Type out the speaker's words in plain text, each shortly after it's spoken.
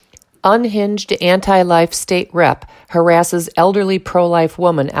Unhinged anti-life state rep harasses elderly pro-life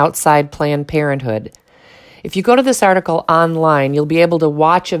woman outside Planned Parenthood. If you go to this article online, you'll be able to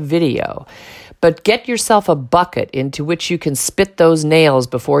watch a video, but get yourself a bucket into which you can spit those nails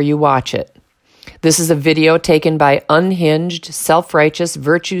before you watch it. This is a video taken by unhinged, self-righteous,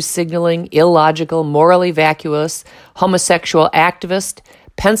 virtue-signaling, illogical, morally vacuous, homosexual activist,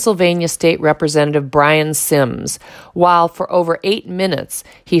 Pennsylvania State Representative Brian Sims, while for over 8 minutes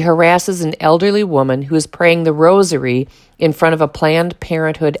he harasses an elderly woman who is praying the rosary in front of a Planned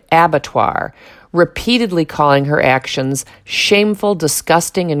Parenthood abattoir, repeatedly calling her actions shameful,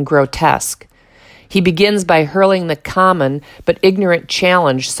 disgusting, and grotesque. He begins by hurling the common but ignorant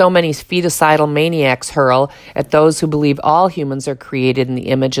challenge so many feticidal maniacs hurl at those who believe all humans are created in the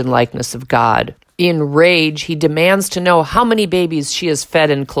image and likeness of God. In rage, he demands to know how many babies she has fed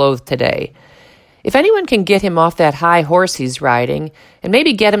and clothed today. If anyone can get him off that high horse he's riding, and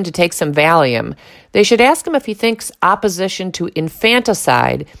maybe get him to take some Valium, they should ask him if he thinks opposition to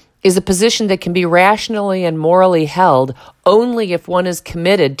infanticide is a position that can be rationally and morally held only if one is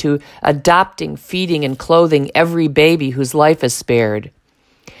committed to adopting, feeding, and clothing every baby whose life is spared.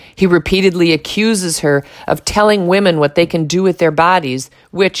 He repeatedly accuses her of telling women what they can do with their bodies,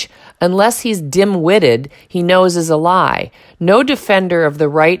 which, unless he's dim-witted, he knows is a lie. No defender of the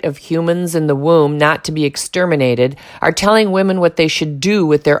right of humans in the womb not to be exterminated are telling women what they should do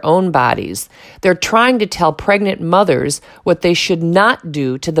with their own bodies. They're trying to tell pregnant mothers what they should not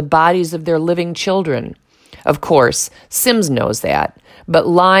do to the bodies of their living children. Of course, Sims knows that, but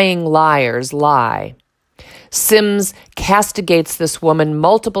lying liars lie. Sims castigates this woman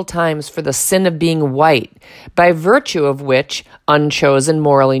multiple times for the sin of being white, by virtue of which, unchosen,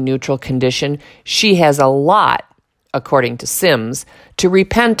 morally neutral condition, she has a lot, according to Sims, to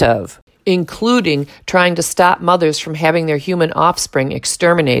repent of, including trying to stop mothers from having their human offspring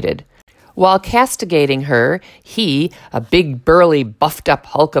exterminated. While castigating her, he, a big, burly, buffed-up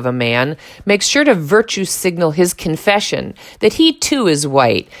hulk of a man, makes sure to virtue signal his confession that he too is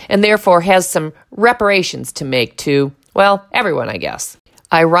white and therefore has some reparations to make to, well, everyone, I guess.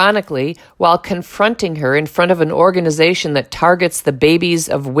 Ironically, while confronting her in front of an organization that targets the babies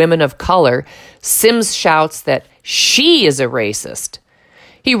of women of color, Sims shouts that she is a racist.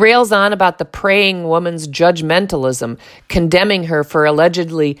 He rails on about the praying woman's judgmentalism, condemning her for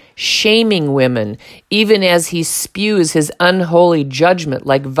allegedly shaming women, even as he spews his unholy judgment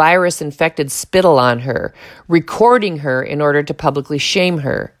like virus-infected spittle on her, recording her in order to publicly shame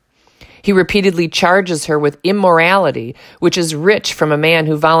her. He repeatedly charges her with immorality, which is rich from a man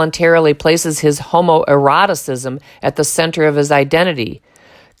who voluntarily places his homoeroticism at the center of his identity.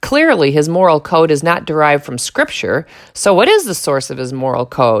 Clearly, his moral code is not derived from Scripture, so what is the source of his moral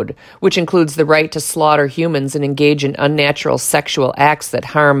code, which includes the right to slaughter humans and engage in unnatural sexual acts that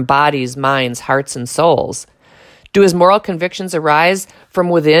harm bodies, minds, hearts, and souls? Do his moral convictions arise from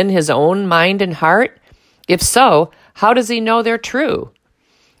within his own mind and heart? If so, how does he know they're true?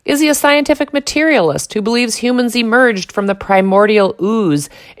 Is he a scientific materialist who believes humans emerged from the primordial ooze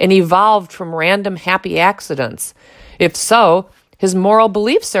and evolved from random happy accidents? If so, his moral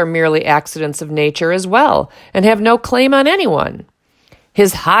beliefs are merely accidents of nature as well, and have no claim on anyone.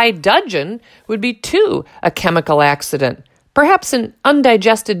 His high dudgeon would be, too, a chemical accident, perhaps an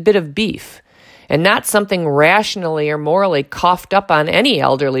undigested bit of beef, and not something rationally or morally coughed up on any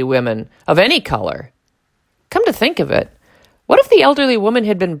elderly women, of any color. Come to think of it, what if the elderly woman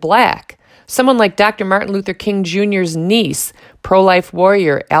had been black, someone like Dr. Martin Luther King Jr.'s niece, pro-life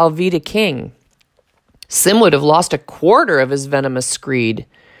warrior Alveda King? Sim would have lost a quarter of his venomous screed.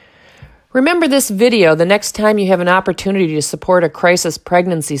 Remember this video the next time you have an opportunity to support a crisis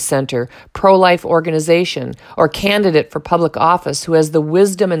pregnancy center, pro-life organization, or candidate for public office who has the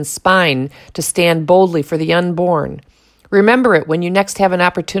wisdom and spine to stand boldly for the unborn. Remember it when you next have an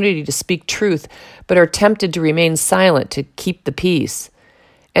opportunity to speak truth, but are tempted to remain silent to keep the peace.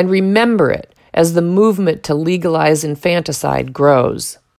 And remember it as the movement to legalize infanticide grows.